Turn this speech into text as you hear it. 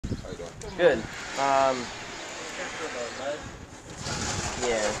Good.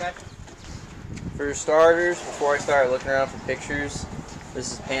 Yeah. For starters, before I start looking around for pictures,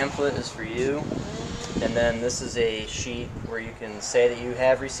 this pamphlet is for you. And then this is a sheet where you can say that you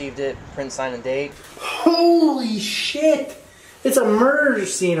have received it, print, sign, and date. Holy shit! It's a murder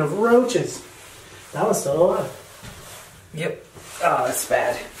scene of roaches. That was still alive. Yep. Oh, that's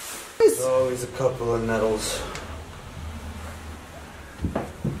bad. There's always a couple of nettles.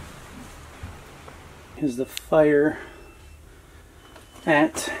 Here's the fire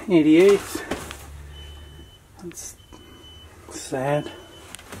at 88th. That's sad.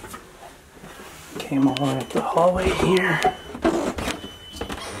 Came all the way up the hallway here.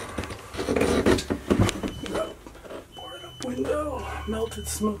 Boarded up window, melted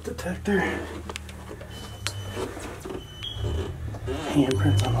smoke detector.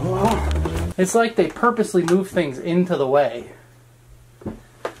 Handprints on the wall. It's like they purposely move things into the way.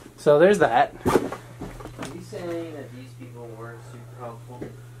 So there's that. Are you saying that these people weren't super helpful?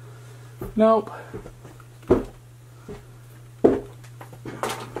 Nope.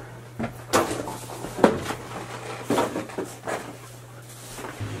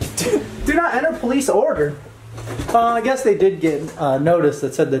 Do not enter, police ordered. I guess they did get notice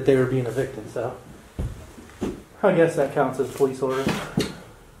that said that they were being evicted, so I guess that counts as police order.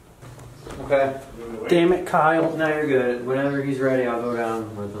 Okay. Damn it, Kyle. No, you're good. Whenever he's ready, I'll go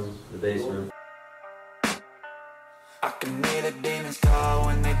down with him to the basement. I can hear the demons call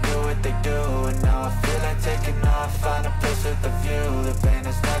when they do what they do, and now I feel like taking off, find a place with a view. The pain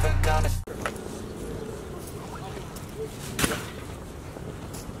is never gonna stop.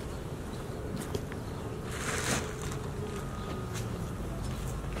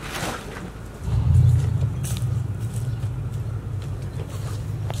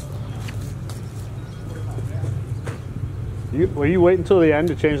 Will you wait until the end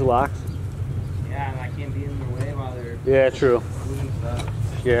to change the locks? Yeah, and I can't be in their way while they're Yeah, true. moving stuff.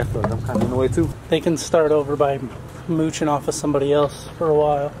 Yeah, but I'm kind of in the way too. They can start over by mooching off of somebody else for a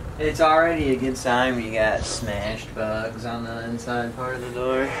while. It's already a good sign when you got smashed bugs on the inside part of the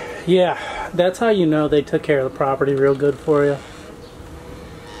door. Yeah, that's how you know they took care of the property real good for you.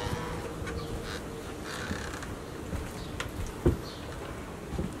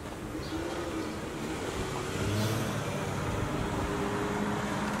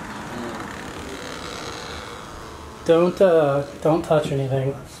 Don't touch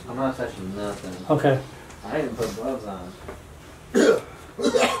anything. I'm not touching nothing. Okay. I didn't put gloves on.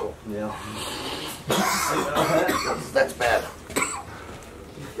 Yeah. That's bad.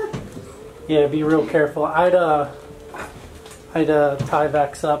 Yeah, be real careful. I'd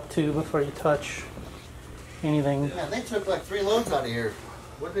Tyvek up too before you touch anything. Yeah, they took like 3 loads out of here.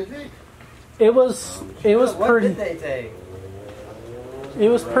 What did they take? It was What pretty. did they take? It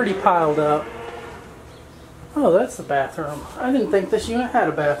was pretty piled up. Oh, that's the bathroom. I didn't think this unit had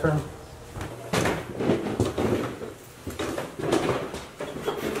a bathroom.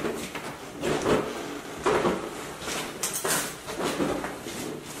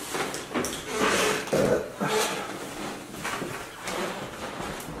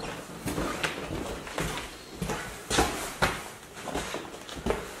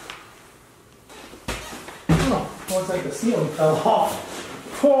 Oh, looks like the ceiling fell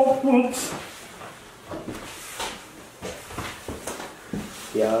off. Oh, oops.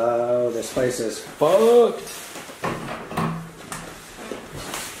 Yo, this place is fucked.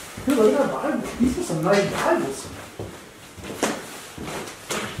 Dude, look at that Bible. These are some nice Bibles.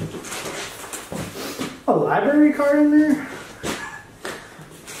 A library card in there? Now,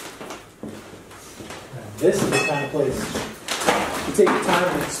 this is the kind of place you take your time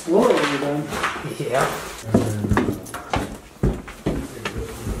and explore when you're done. Yeah.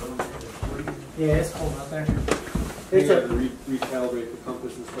 Yeah, it's cold out there. It's a recalibrate the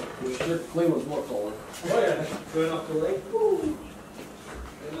compass and stuff. Clean was more cold. Oh yeah. Going up the lake. Ooh.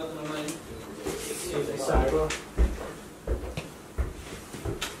 There's nothing on mine. Sidewalk.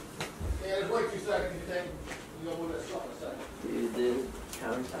 Yeah, just wait 2 seconds, you think? You don't want that stuff in a second. Dude, the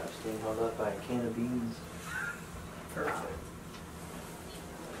countertop's getting held up by a can of beans. Perfect.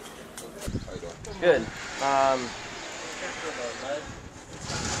 Good.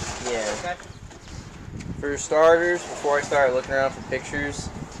 Yeah. For starters, before I start looking around for pictures,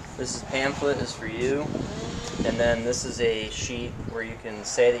 this pamphlet is for you. And then this is a sheet where you can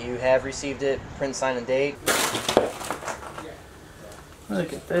say that you have received it, print, sign, and date.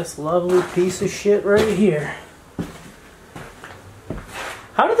 Look at this lovely piece of shit right here.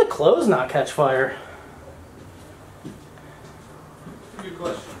 How did the clothes not catch fire? Good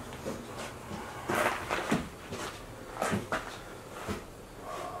question.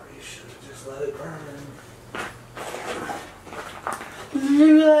 Holy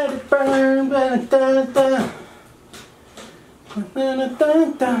you let it burn. Ba-da-da-da.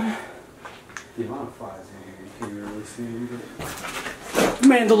 Ba-da-da-da. The amount of flies in here, you can't really see either.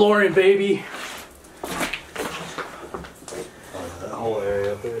 Mandalorian, baby. That whole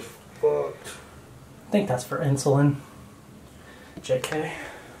area up there is fucked. I think that's for insulin. JK.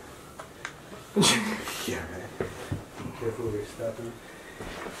 Yeah, right. Careful where you're stepping.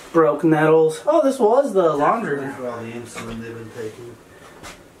 Broke nettles. Oh, this was the laundry room. For all the insulin they've been taking.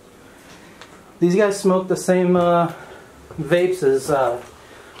 These guys smoke the same vapes as our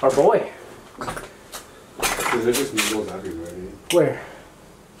boy. There's just needles everywhere, dude. Where?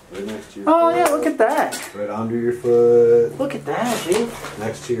 Right next to your Oh foot. yeah, look at that. Right under your foot. Look at that, dude.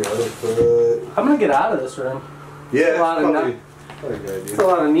 Next to your other foot. I'm gonna get out of this room. Yeah, a lot of probably a good It's idea. a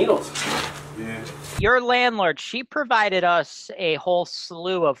lot of needles. Yeah. Your landlord, she provided us a whole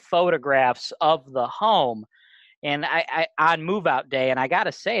slew of photographs of the home, and I on move out day, and I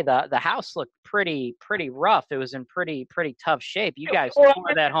gotta say the house looked pretty rough. It was in pretty tough shape. You guys tore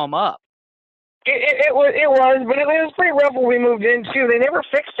that home up. It was, but it was pretty rough when we moved in too. They never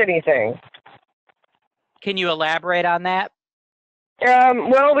fixed anything. Can you elaborate on that?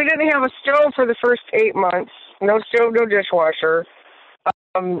 Well, we didn't have a stove for the first 8 months. No stove, no dishwasher.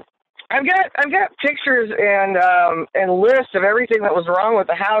 I've got pictures and lists of everything that was wrong with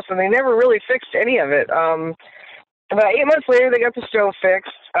the house, and they never really fixed any of it. About 8 months later, they got the stove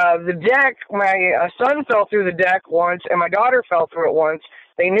fixed. The deck, my son fell through the deck once, and my daughter fell through it once.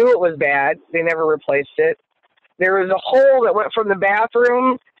 They knew it was bad. They never replaced it. There was a hole that went from the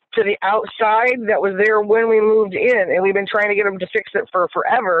bathroom to the outside that was there when we moved in, and we've been trying to get them to fix it for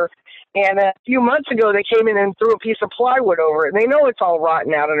forever. And a few months ago, they came in and threw a piece of plywood over it. And they know it's all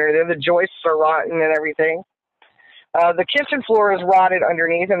rotten out under there. The joists are rotten and everything. The kitchen floor is rotted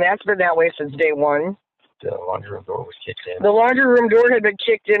underneath, and that's been that way since day one. The laundry room door was kicked in. The laundry room door had been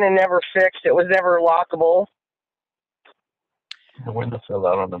kicked in and never fixed. It was never lockable. The window fell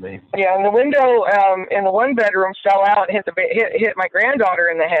out on the baby. Yeah, and the window in the one bedroom fell out and hit my granddaughter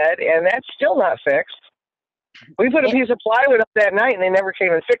in the head, and that's still not fixed. We put a piece of plywood up that night, and they never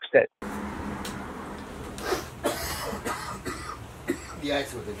came and fixed it. Yeah, I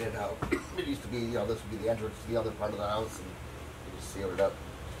see what they did. How it used to be, this would be the entrance to the other part of the house, and they just sealed it up.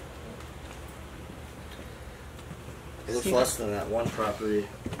 It looks less than that one property.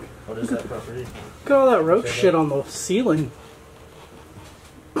 What is that property? Look at all that roach shit on the ceiling.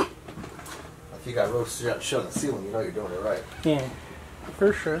 If you got roast shit on the ceiling, you know you're doing it right. Yeah,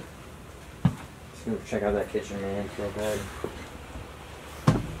 for sure. Just gonna check out that kitchen, man. It's real bad.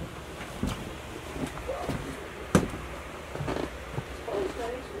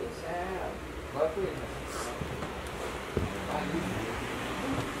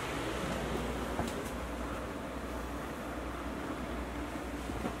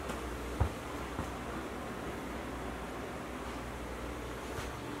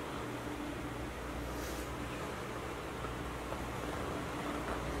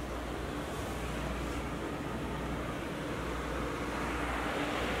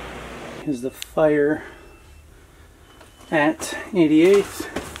 Is the fire at 88th.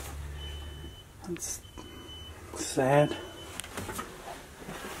 That's sad.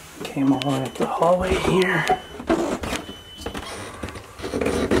 Came all the way up the hallway here.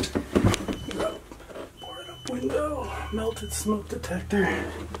 Boarded up window, melted smoke detector.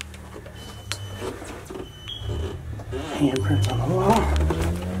 Handprints on the wall.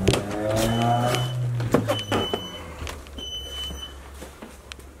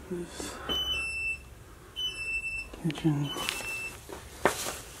 Kitchen.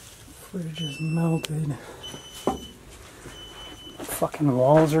 Fridge is melted. Fucking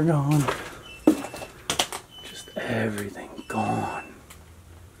walls are gone. Just everything gone.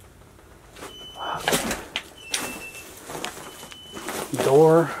 Fuck.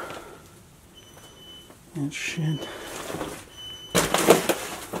 Door. And shit.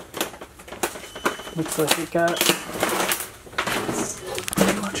 Looks like it got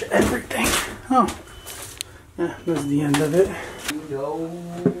pretty much everything. Oh. Yeah, that's the end of it.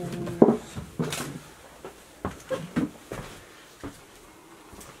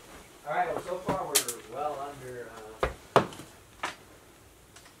 Alright, well, so far we're well under,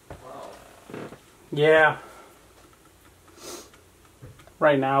 Yeah.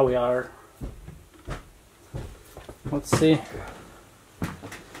 Right now we are. Let's see.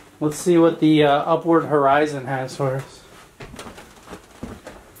 Let's see what the upward horizon has for us.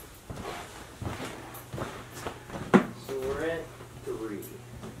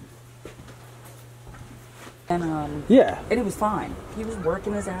 And Yeah. and it was fine. He was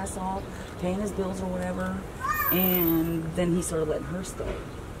working his ass off, paying his bills or whatever. and then he started letting her stay.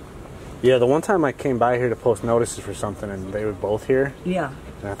 Yeah, the one time I came by here to post notices for something, and they were both here. Yeah.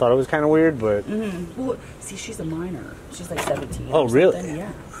 And I thought it was kind of weird, but... Well, see, she's a minor. She's like 17. Oh, really?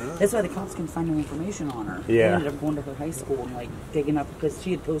 Yeah. That's why the cops can find no information on her. Yeah. They ended up going to her high school and like digging up because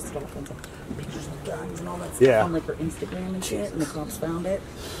she had posted all kinds of pictures of guns and all that stuff Yeah. on like her Instagram and shit, and the cops found it.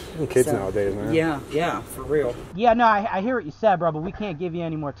 Kids nowadays, man. Yeah, for real. Yeah, no, I hear what you said, bro, but we can't give you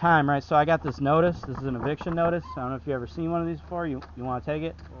any more time, right? So I got this notice. This is an eviction notice. I don't know if you've ever seen one of these before. You want to take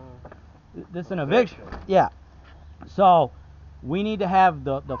it? This is an eviction. Yeah. So we need to have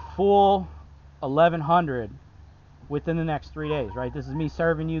the full 1,100 within the next 3 days, right? This is me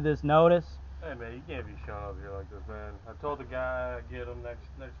serving you this notice. Hey man, you can't be showing up here like this, man. I told the guy I'd get him next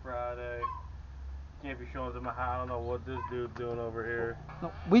Friday. You can't be showing up to my house. I don't know what this dude's doing over here.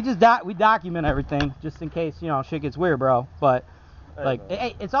 No, we just we document everything just in case, you know, shit gets weird, bro. But like,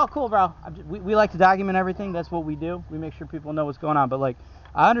 hey, it's all cool, bro. We like to document everything. That's what we do. We make sure people know what's going on. But like,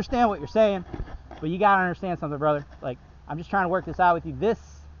 I understand what you're saying, but you gotta understand something, brother. Like, I'm just trying to work this out with you.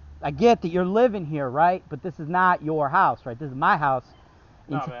 I get that you're living here, right? But this is not your house, right? This is my house.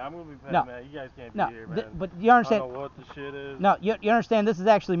 No, man, I'm gonna be paying, man. You guys can't be here, man. But you understand? I don't know what the shit is. No, you understand? This is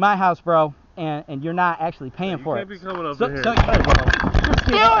actually my house, bro, and you're not actually paying for it. You can't be coming up so, here. So,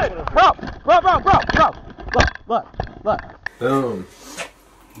 bro. Look. Boom.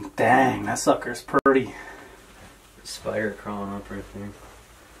 Dang, that sucker's pretty. Spider crawling up right there.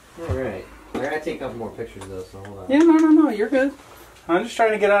 Alright. I gotta take a couple more pictures though, so hold on. Yeah, no, you're good. I'm just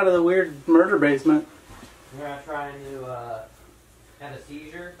trying to get out of the weird murder basement. We're gonna try to have a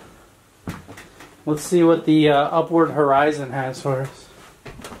seizure. Let's see what the upward horizon has for us.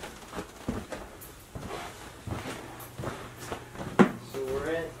 So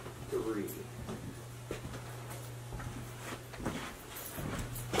we're at 3.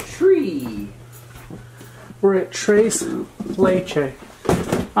 Tree! We're at Trace Leche.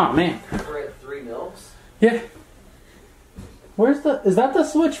 Oh man. We're at 3 milks? Yeah. Is that the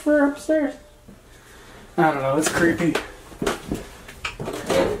switch for upstairs? I don't know, it's creepy.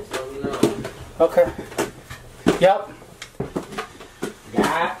 Okay. Yep.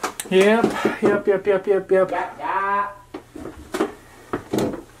 Yeah. Yep. Yeah.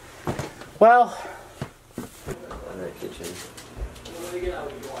 Well. Alright, kitchen.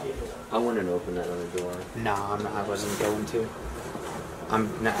 I wouldn't open that other door. No, I wasn't going to. I'm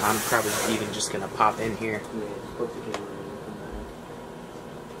probably even just gonna pop in here.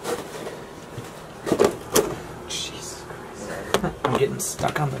 Jesus Christ. I'm getting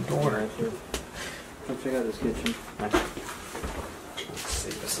stuck on the door. Let's check out this kitchen. Let's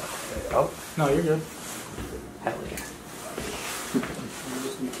see what's up there. Oh. No, you're good. Hell yeah. We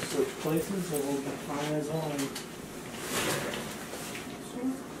just need to switch places and we can find his own.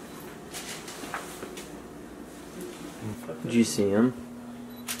 Did you see him?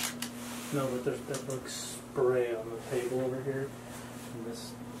 No, but there's that looks spray on the table over here. And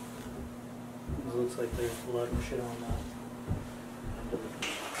this looks like there's blood and shit on that.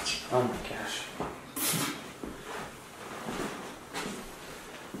 Oh my gosh.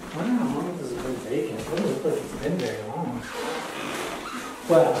 I don't know how long this has been vacant. It doesn't look like it's been very long.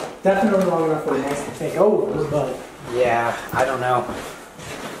 Well, definitely long enough for us to take over, but... Yeah, I don't know.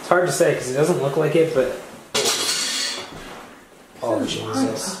 It's hard to say because it doesn't look like it, but... Oh,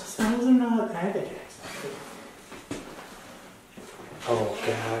 Jesus. Those are not packages. Oh,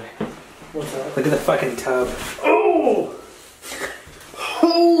 God. What's up? Look at the fucking tub. Oh!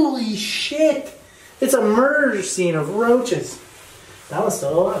 Holy shit! It's a murder scene of roaches. That was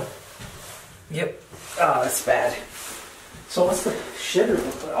still alive. Yep. Oh, that's bad. So what's the shitter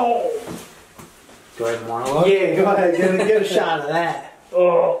look like? Oh! Do I even want to look? Yeah, go ahead. Get a shot of that.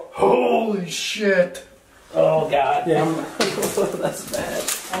 Oh! Holy shit! Oh, God. Yeah, that's bad.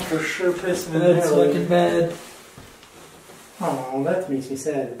 I'm for sure pissing in That's there. fucking bad. Oh, that makes me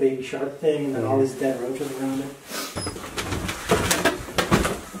sad. The baby shark thing and then all these dead roaches around it.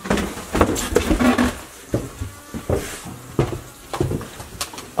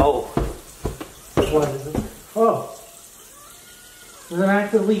 Oh. What is it? Oh. There's an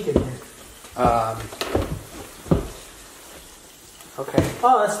active leak in here. Okay.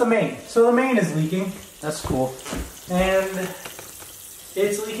 Oh, that's the main. So the main is leaking. That's cool. And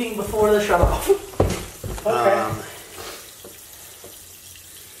it's leaking before the shut off. Okay.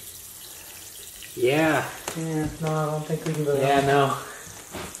 Yeah. Yeah, no, I don't think we can go Yeah, down. no.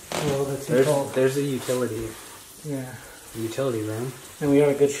 A little bit too cold. There's a utility. Yeah. Utility room. And we got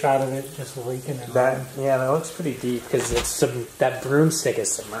a good shot of it just leaking. That looks pretty deep because it's that broomstick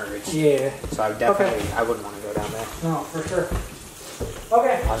is submerged. Yeah. So I definitely I wouldn't want to go down there. No, for sure.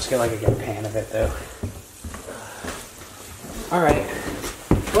 Okay. I'll just get like a good pan of it though. Alright.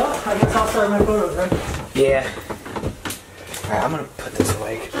 Well, I guess I'll start my photos, right? Yeah. Alright, I'm gonna put this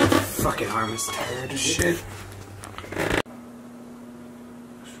away. Fucking arm is tired as shit.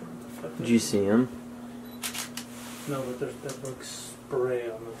 Did you see him? No, but there's that looks spray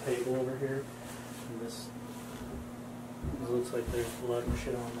on the table over here. And this looks like there's blood and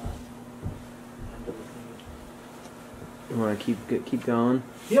shit on that. You want to keep going?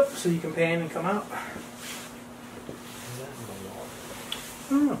 Yep, so you can pan and come out.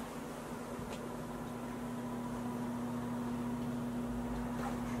 Oh.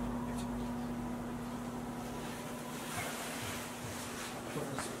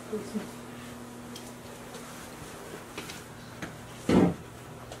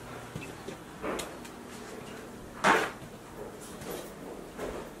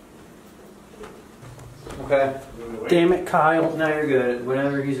 Okay. Damn it, Kyle. No, you're good.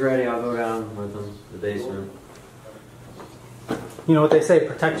 Whenever he's ready, I'll go down with him to the basement. You know what they say,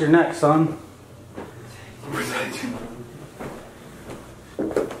 protect your neck, son.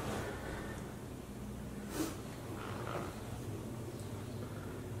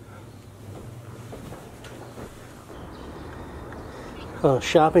 A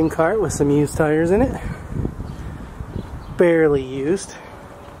shopping cart with some used tires in it. Barely used.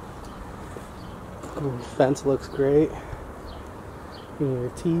 The fence looks great. Your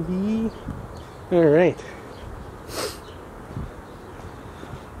TV. Alright.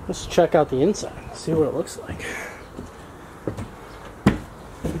 Let's check out the inside. See what it looks like.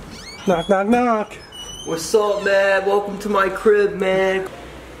 Knock, knock, knock. What's up, man? Welcome to my crib, man.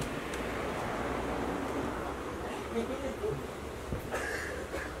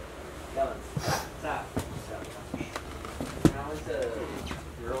 Stop. When I went to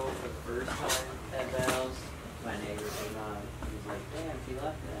girls the first time at Val's, my neighbor came on. He was like, damn, she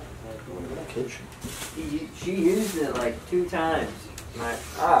left that. I was like, Kitchen. she used it like 2 times. My,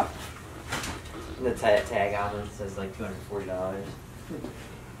 the tag on it says like $240.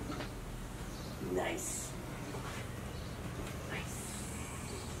 Nice.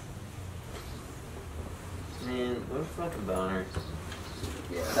 Man, what a fucking boner.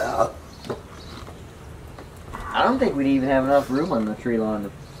 Yeah. I don't think we'd even have enough room on the tree lawn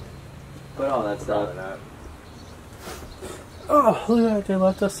to put all that stuff. Oh, look at that. They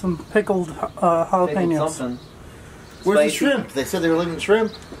left us some pickled jalapenos. Something. Where's the shrimp? They said they were leaving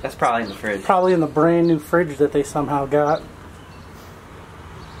shrimp. That's probably in the fridge. Probably in the brand new fridge that they somehow got.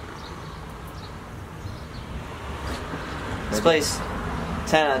 This place,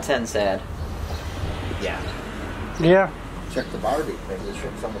 10 out of 10 sad. Yeah. Yeah. Check the Barbie. Maybe the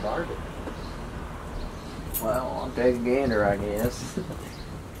shrimp's on the Barbie. Well, I'll take a gander, I guess.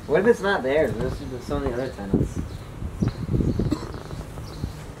 What if it's not theirs? This is some of the other tenants.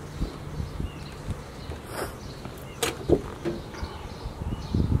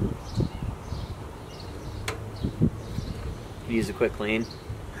 Use a quick clean.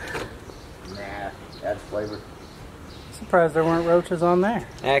 Nah, adds flavor. Surprised there weren't roaches on there.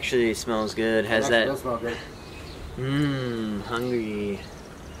 Actually, it smells good. Has that? Does smell good. Mmm, hungry.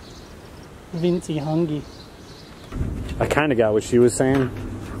 Vincy hungry. I kind of got what she was saying.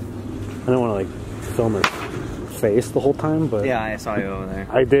 I don't want to like film her face the whole time, but Yeah, I saw you over there.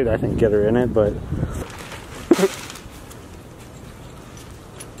 I did. I think get her in it, but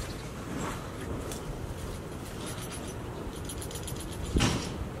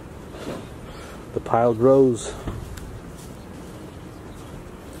the pile grows.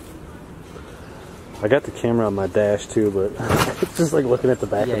 I got the camera on my dash too, but it's just like looking at the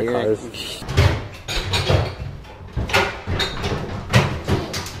back of the cars.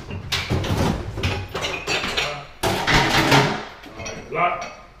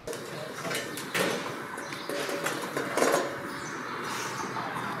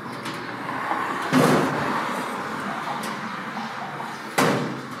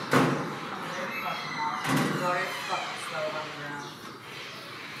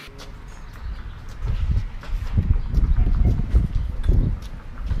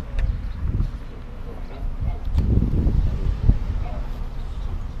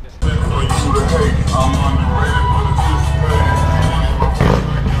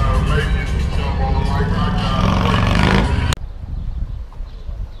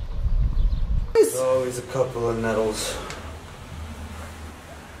 Always a couple of nettles.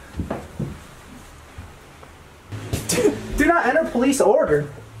 Do not enter police order.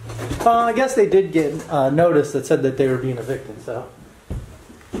 I guess they did get notice that said that they were being evicted, so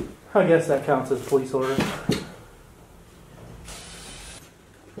I guess that counts as police order.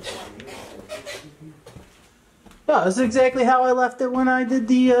 Yeah, that's exactly how I left it when I did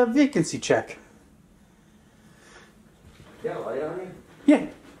the vacancy check. You got a light on you? Yeah.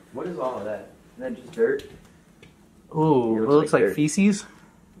 What is all of that? Is that just dirt? Ooh, it looks like dirt. feces.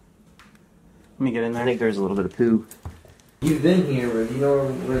 Let me get in there. I think there's a little bit of poo. You've been here, but do you know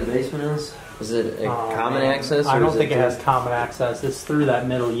where the basement is? Is it a common access? I or don't is think it has common access. It's through that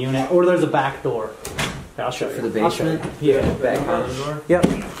middle unit, or there's a back door. Yeah, I'll show you. For the basement? Yeah. Back common door? Yep.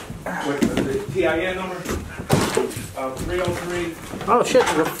 The TIN number? 303. Oh shit,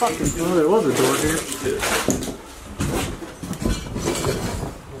 there's a fucking, oh, there was a door here.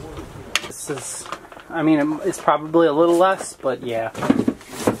 This is, I mean, it's probably a little less, but yeah,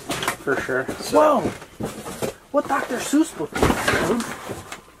 for sure. Whoa! What Dr. Seuss book is that, dude?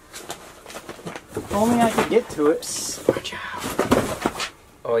 If only I could get to it. Watch out.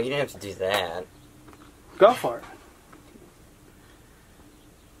 Oh, you didn't have to do that. Go for it.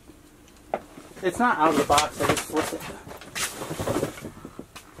 It's not out of the box, I just flipped it.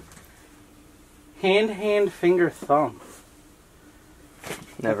 Hand, hand, finger, thumb.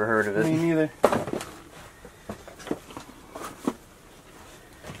 Never heard of it. Me neither.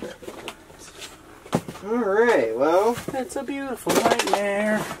 Alright, well. It's a beautiful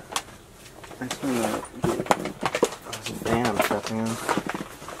nightmare. That's when I was a fan of stuff, man.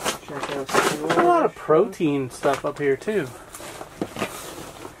 Check out some There's a lot of protein stuff up here, too.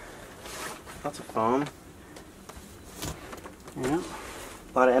 Lots of foam. Yeah.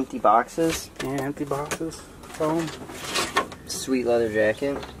 A lot of empty boxes. Yeah, empty boxes. Foam. Sweet leather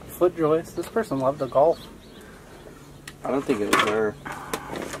jacket. Foot joist. This person loved the golf. I don't think it was her.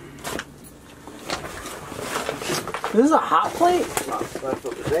 This is a hot plate? Stuff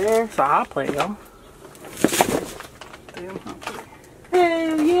over there. It's a hot plate, yo. Damn hot plate.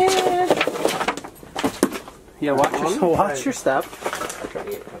 Hell yeah! Yeah, watch your step.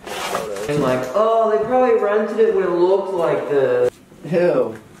 And like, oh, they probably rented it when it looked like this.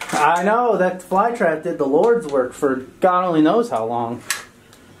 Ew. I know, that fly trap did the Lord's work for God only knows how long.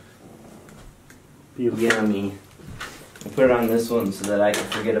 Beautiful. Yummy. I put it on this one so that I can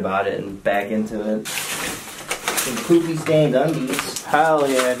forget about it and back into it. Some poopy stained undies. Hell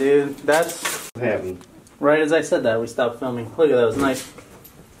yeah, dude. That's What happened? right as I said that, we stopped filming. Look at those nice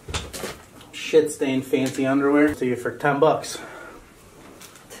shit stained fancy underwear. To you for $10.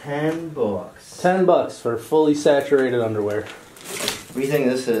 $10. $10 for fully saturated underwear. What do you think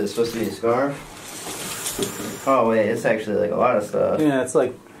this is? Supposed to be a scarf? Oh wait, it's actually like a lot of stuff. Yeah, it's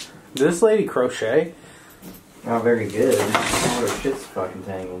like, this lady crochet? Not very good. All her shit's fucking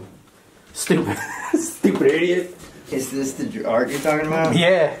tangled. Stupid. Stupid idiot. Is this the art you're talking about?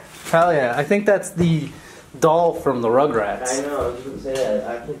 Yeah. Hell yeah. I think that's the doll from the Rugrats. I know, I was going to say that.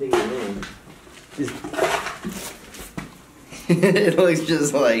 I can't think of the name. It looks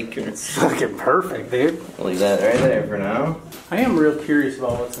just like her. It's fucking perfect, dude. I'll leave that right there for now. I am real curious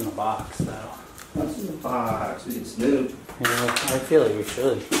about what's in the box, though. What's in the box? We can snoop. You know, I feel like we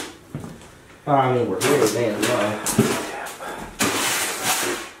should. I mean, we're here, man. Why?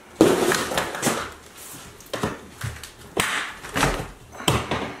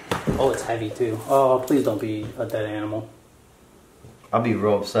 Oh, it's heavy, too. Oh, please don't be a dead animal. I'll be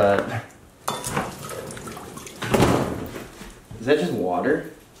real upset. Is that just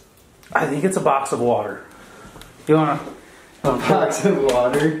water? I think it's a box of water. You wanna... A box of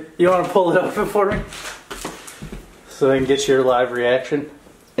water? You wanna pull it open for me? So I can get your live reaction?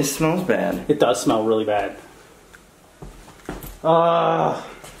 It smells bad. It does smell really bad. Oh,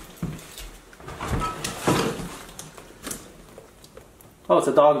 it's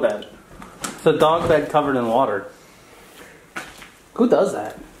a dog bed. It's a dog bed covered in water. Who does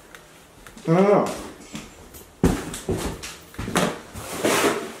that? I don't know.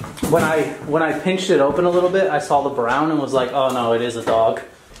 When I pinched it open a little bit, I saw the brown and was like, oh no, it is a dog.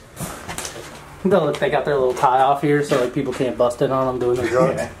 Look, they got their little tie off here so like people can't bust in on them doing their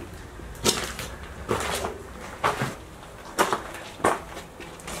drugs. Yeah.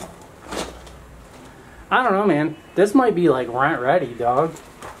 I don't know, man. This might be like rent ready, dog.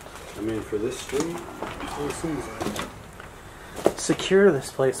 I mean, for this street, Secure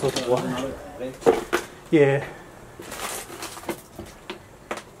this place with what? Yeah.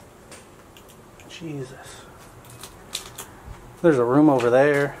 Jesus. There's a room over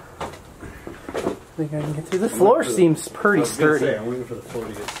there. I think I can get through. The floor seems pretty sturdy. I'm waiting for the floor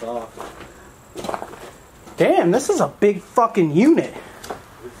to get soft. Damn, this is a big fucking unit.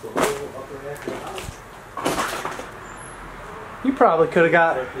 You probably could have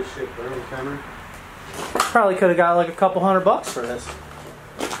got This shit burning camera. probably could have got like a couple $100 for this.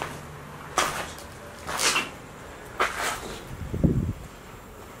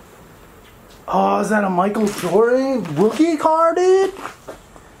 Oh, is that a Michael Jordan rookie card, dude?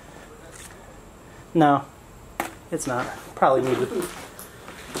 No. It's not. Probably needed.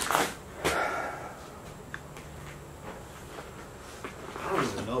 I don't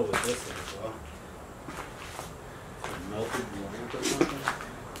even know what this is, bro. Some melted lamp or something?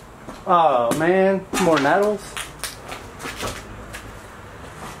 Oh man, more nettles.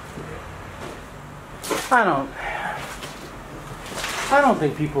 I don't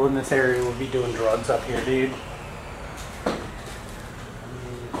think people in this area will be doing drugs up here, dude. I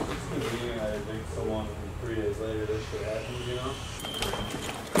think someone 3 days later this shit happens, you know?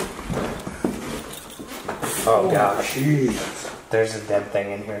 Oh gosh. Jesus. There's a dead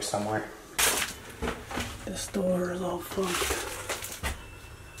thing in here somewhere. This door is all fucked.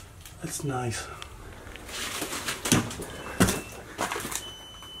 That's nice.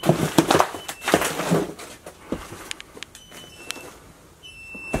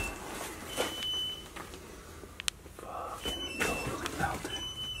 Fucking totally melted.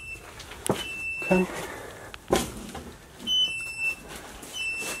 Okay.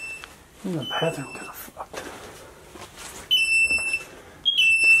 In the bathroom got fucked.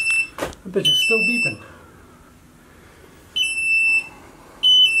 The bitch is still beeping.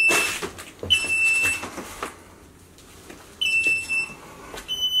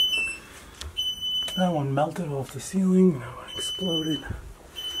 That one melted off the ceiling, that one exploded.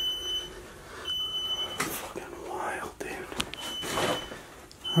 Fucking wild, dude.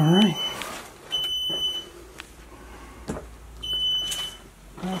 Alright.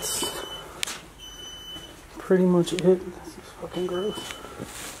 That's pretty much it. This is fucking gross.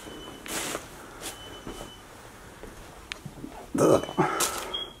 Ugh.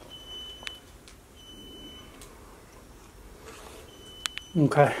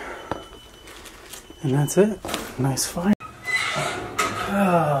 Okay. And that's it. Nice fire.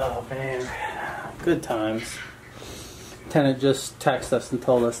 Oh man. Good times. Tenant just texted us and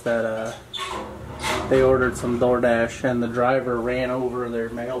told us that they ordered some DoorDash and the driver ran over their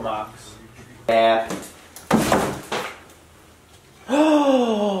mailbox. Yeah.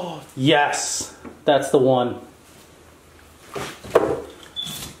 Oh yes! That's the one.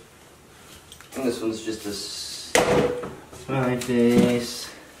 And this one's just a smiley face.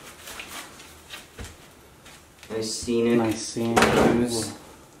 Nice scenic. Nice scenes.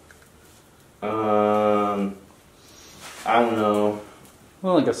 I don't know.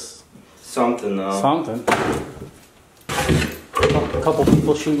 Well, like something though. Something. A couple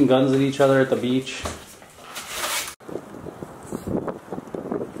people shooting guns at each other at the beach.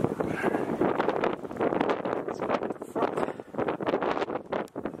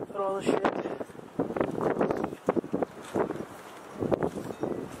 Put all the shit.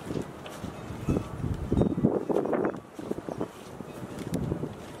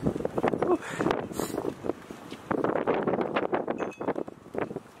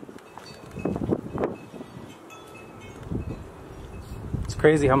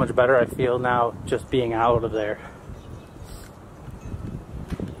 Crazy how much better I feel now just being out of there.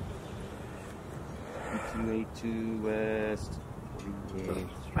 Way to west.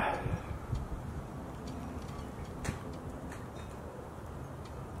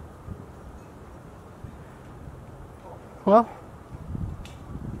 Well,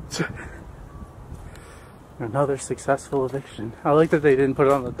 another successful eviction. I like that they didn't put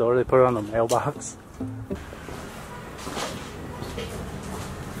it on the door, they put it on the mailbox.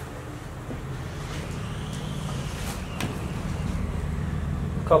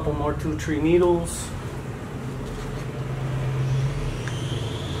 Couple more 2-tree needles.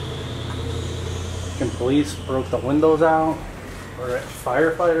 And police broke the windows out. Or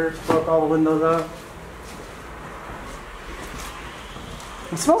firefighters broke all the windows out.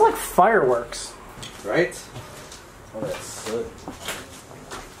 It smells like fireworks. Right? Oh, that's soot.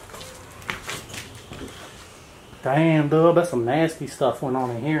 Damn, dude, I bet some nasty stuff went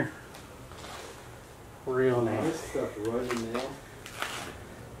on in here. Real nasty. This stuff running now.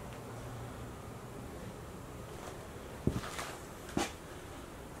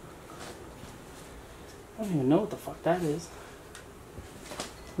 I don't even know what the fuck that is.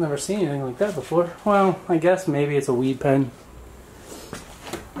 Never seen anything like that before. Well, I guess maybe it's a weed pen.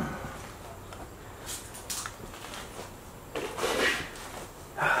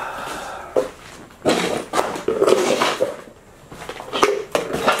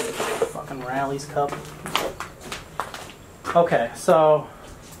 Fucking Rally's cup. Okay, so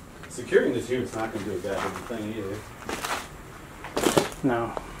Securing this unit's not going to do a goddamn thing either.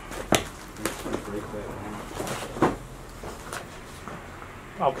 no.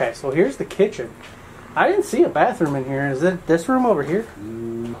 Okay, so here's the kitchen. I didn't see a bathroom in here. Is it this room over here?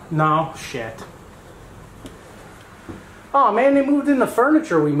 No, shit. Oh man, they moved in the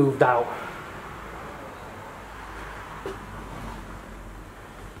furniture we moved out.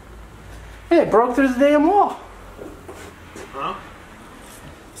 Hey, they broke through the damn wall. Huh?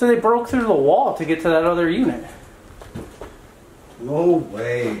 So they broke through the wall to get to that other unit. No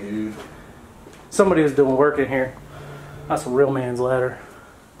way, dude. Somebody was doing work in here. That's a real man's ladder.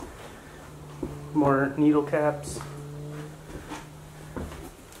 More needle caps.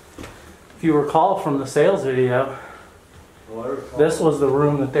 If you recall from the sales video, this was the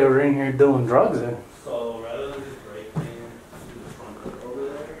room that they were in here doing drugs in. So rather than just break in the front door over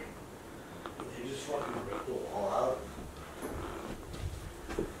there, they just fucking break the wall out.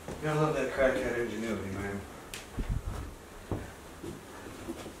 You gotta love that crackhead ingenuity, man.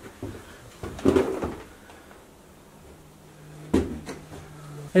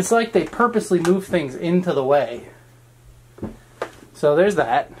 It's like they purposely move things into the way. So there's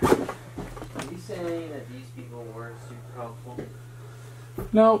that. Are you saying that these people weren't super helpful?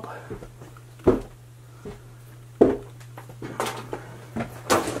 Nope.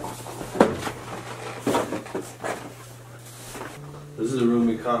 This is the room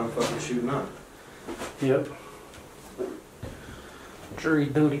we caught him fucking shooting up. Yep. Jury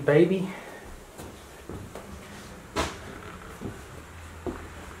duty, baby.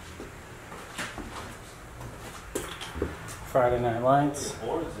 Friday Night Lights.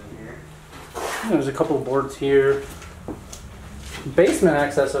 Boards in here. There's a couple of boards here. Basement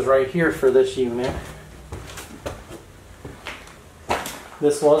access is right here for this unit.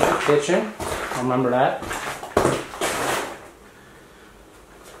 This was the kitchen. I remember that.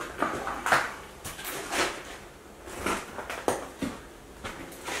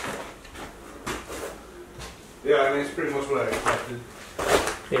 Yeah, I mean, it's pretty much what I expected.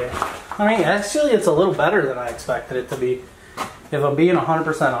 Yeah. I mean, actually, it's a little better than I expected it to be. If I'm being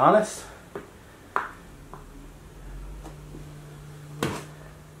 100% honest.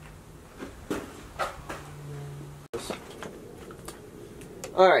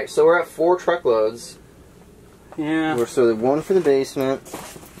 Alright, so we're at 4 truckloads. Yeah. So one for the basement,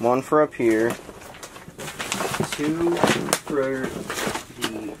 one for up here, 2 for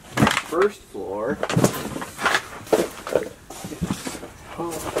the first floor.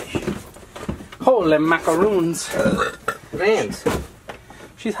 Holy macaroons. Man.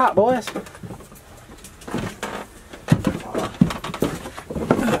 She's hot, boys.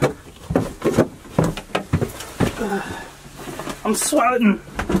 I'm sweating.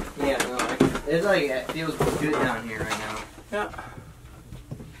 Yeah, no, it's like it feels good down here right now. Yeah.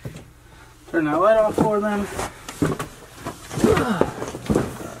 Turn that light off for them.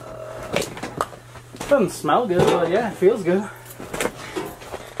 Doesn't smell good, but yeah, it feels good.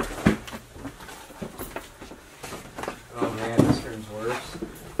 Oh man, this room's worse.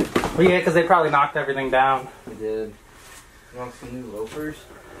 Well, yeah, because they probably knocked everything down. They did. You want some new loafers?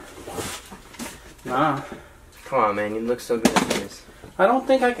 Nah. Come on, man, you look so good at this. I don't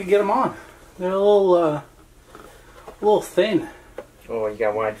think I could get them on. They're a little thin. Oh, you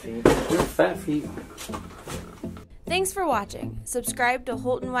got wide feet? They're fat feet. Thanks for watching. Subscribe to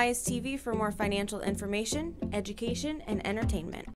Holton Wise TV for more financial information, education, and entertainment.